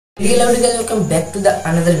Welcome back to the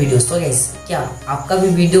another video. So guys, क्या आपका भी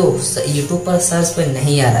वीडियो यूट्यूब पर सर्च पे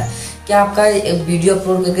नहीं आ रहा? क्या आपका वीडियो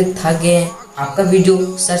अपलोड करके थक गए, आपका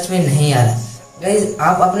वीडियो सर्च में नहीं आ रहा? गाइस,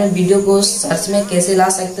 आप अपने वीडियो को सर्च में कैसे ला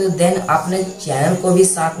सकते हो? देन अपने चैनल को भी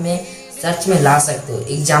साथ में सर्च में ला सकते हो।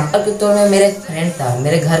 एग्जाम्पल के तौर में मेरा एक फ्रेंड था,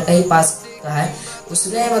 मेरे घर का ही पास का है,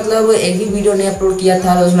 उसने मतलब एक भी वीडियो नहीं अपलोड किया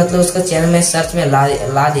था, मतलब उसका चैनल में सर्च में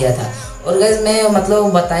ला दिया था। और गाइस मैं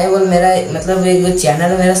मतलब बताया बोल मेरा मतलब एक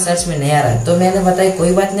चैनल मेरा सर्च में नहीं आ रहा है, तो मैंने बताया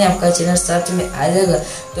कोई बात नहीं, आपका चैनल सर्च में आ जाएगा।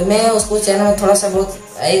 तो मैं उसको चैनल में थोड़ा सा बहुत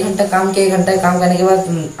 1 घंटा काम किया, 1 घंटा काम करने के बाद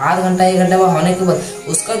आधा घंटा 1 घंटा होने के बाद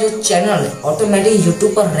उसका जो चैनल ऑटोमेटिक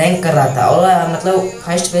यूट्यूब पर रैंक कर रहा था और मतलब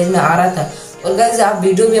फर्स्ट पेज में आ रहा था। और गाइस, आप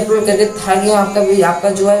वीडियो भी अपलोड करके थक गए, आपका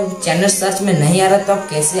जो है चैनल सर्च में नहीं आ रहा, तो आप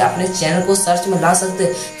कैसे अपने चैनल को सर्च में ला सकते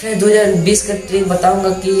हैं? फिर 2020 का ट्रिक बताऊंगा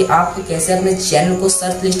कि आप कैसे अपने चैनल को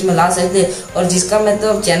सर्च लिस्ट में ला सकते हैं। और जिसका मैं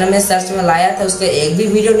तो चैनल में सर्च में लाया था, उसका एक भी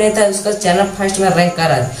वीडियो नहीं था, उसका चैनल फर्स्ट में रैंक कर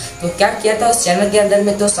रहा था। तो क्या किया था उस चैनल के अंदर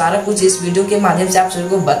में, तो सारा कुछ इस वीडियो के माध्यम से आप सभी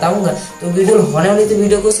को बताऊंगा। तो वीडियो होने वाली तो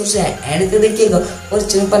वीडियो को शुरू से एंड कर देखिएगा, और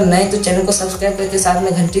चैनल पर नए तो चैनल को सब्सक्राइब करके साथ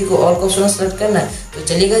में घंटी को ऑल को ऑप्शन सेलेक्ट करना है। तो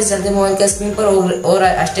चलिएगा चलते मोबाइल का स्क्रीन पर और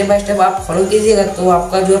स्टेप बाय स्टेप आप फॉलो कीजिएगा, तो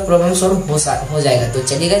आपका जो है प्रॉब्लम सॉल्व हो जाएगा। तो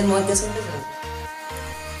चलिएगा मोबाइल के स्क्रीन पर।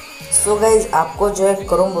 सो गाइज, आपको जो है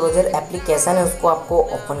क्रोम ब्राउज़र एप्लीकेशन है उसको आपको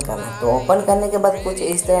ओपन करना है। तो ओपन करने के बाद कुछ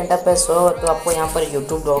इस तरह इंटरफेस हो, तो आपको यहाँ पर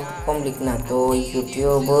youtube.com लिखना है। तो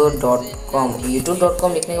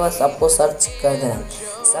youtube.com लिखने के बाद आपको सर्च कर देना है।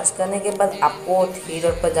 सर्च करने के बाद आपको 3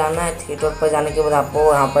 डॉट पर जाना है। 3 डॉट पर जाने के बाद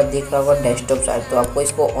आपको यहाँ पर दिख रहा होगा डेस्कटॉप साइट, तो आपको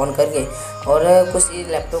इसको ऑन करके और कुछ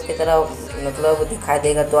लैपटॉप की तरह मतलब दिखाई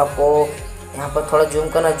देगा। तो आपको यहाँ पर थोड़ा जूम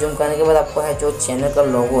करना, जूम करने के बाद आपको है जो चैनल का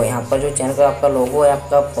लोगो है, यहाँ पर जो चैनल का आपका लोगो है,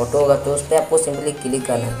 आपका फोटो होगा, तो उस पर आपको सिंपली क्लिक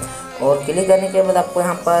करना है। और क्लिक करने के बाद आपको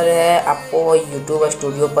यहाँ पर है आपको यूट्यूब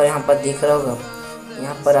स्टूडियो पर यहाँ पर दिख रहा होगा,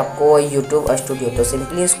 यहाँ पर आपको यूट्यूब स्टूडियो, तो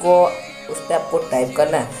सिंपली इसको उस पर आपको टाइप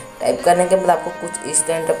करना है। टाइप करने के बाद आपको कुछ इस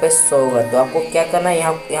तरह इंटरफेस शो होगा। तो आपको क्या करना है,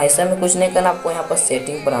 यहाँ ऐसा में कुछ नहीं करना, आपको यहाँ पर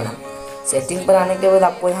सेटिंग पर आना। सेटिंग पर आने के बाद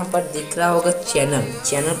आपको यहाँ पर दिख रहा होगा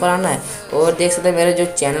चैनल पर आना है। और देख सकते हैं मेरे जो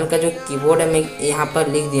चैनल का जो कीबोर्ड है मैं यहाँ पर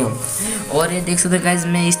लिख दिया हूँ। और ये देख सकते हैं गाइस,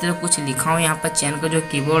 मैं इस तरह कुछ लिखा हूँ यहाँ पर चैनल का जो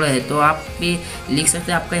कीबोर्ड है, तो आप भी लिख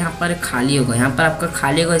सकते हैं। आपका यहाँ पर खाली होगा, यहाँ पर आपका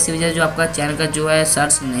खाली होगा, इसी वजह से जो आपका चैनल का जो है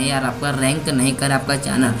सर्च नहीं आ रहा, आपका रैंक नहीं कर आपका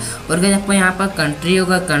चैनल। और गाइस, आपको यहाँ पर कंट्री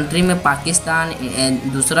होगा, कंट्री में पाकिस्तान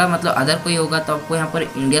दूसरा मतलब अदर कोई होगा, तो आपको यहाँ पर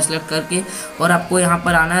इंडिया सेलेक्ट करके और आपको यहाँ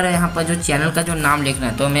पर आना है, यहाँ पर जो चैनल का जो नाम लिखना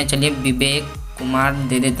है। तो मैं चलिए विवेक कुमार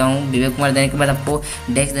दे देता हूँ। विवेक कुमार देने के बाद आपको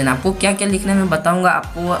डेस्क देना। आपको क्या क्या लिखना है मैं बताऊंगा,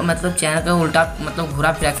 आपको मतलब चैनल का उल्टा मतलब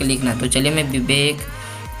घुरा फिरा के लिखना है। तो चलिए मैं विवेक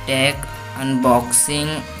टेक अनबॉक्सिंग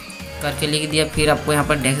करके लिख दिया। फिर आपको यहाँ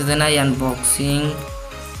पर डेस्क देना है अनबॉक्सिंग।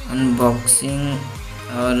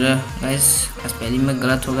 और गाइस स्पेलिंग में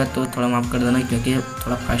गलत होगा तो थोड़ा माफ़ कर देना, क्योंकि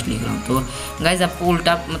थोड़ा फास्ट लिख रहा हूँ। तो गाइस आपको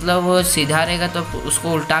उल्टा मतलब सीधा रहेगा तो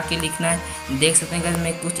उसको उल्टा के लिखना है। देख सकते हैं गाइस,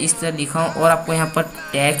 मैं कुछ इस तरह लिखा हूँ। और आपको यहाँ पर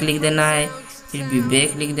टैग लिख देना है, फिर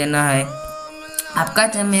विवेक लिख देना है।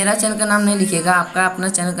 आपका मेरा चैनल का नाम नहीं लिखिएगा, आपका अपना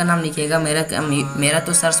चैनल का नाम लिखिएगा। मेरा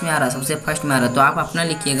तो सर्च में आ रहा है, सबसे फर्स्ट में आ रहा है, तो आप अपना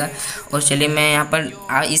लिखिएगा। और चलिए मैं यहाँ पर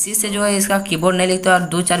इसी से जो है इसका कीबोर्ड नहीं लिखता, और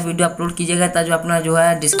 2-4 वीडियो अपलोड कीजिएगा, ताकि जो अपना जो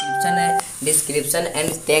है डिस्क्रिप्शन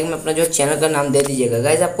एंड टैग में अपना जो चैनल का नाम दे दीजिएगा।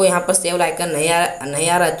 गाइस, आपको यहाँ पर सेव आइकन नहीं आ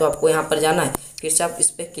रहा है, तो आपको यहाँ पर जाना है, फिर से आप इस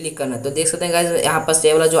पर क्लिक करना है। तो देख सकते हैं गाइस, यहाँ पर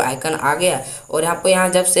सेव वाला जो आइकन आ गया। और यहाँ पर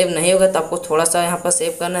जब सेव नहीं होगा तो आपको थोड़ा सा यहाँ पर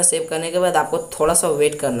सेव करना है। सेव करने के बाद आपको थोड़ा सा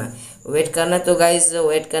वेट करना है। तो गाइस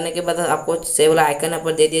वेट करने के बाद आपको सेव वाला आइकन यहाँ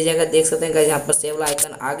पर दे दिया जाएगा। देख सकते हैं गाइस, यहाँ पर सेव वाला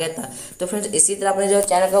आइकन आ गया था। तो फ्रेंड्स, इसी तरह अपने जो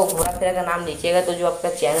चैनल का घोड़ा फिरा का नाम लिखिएगा, तो जो आपका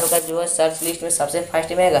चैनल का जो है सर्च लिस्ट में सबसे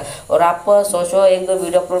फर्स्ट में आएगा। और आप सोचो 1-2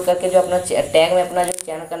 वीडियो अपलोड करके जो अपना टैग में अपना जो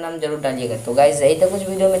चैनल का नाम जरूर डालिएगा। तो गाइस यही था कुछ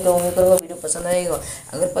वीडियो में, तो उम्मीद करूँगा वीडियो पसंद आएगा।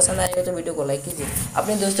 अगर पसंद आएगा तो वीडियो को लाइक कीजिए,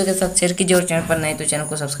 अपने दोस्तों के साथ शेयर कीजिए, और चैनल पर नए तो चैनल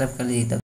को सब्सक्राइब कर लीजिए।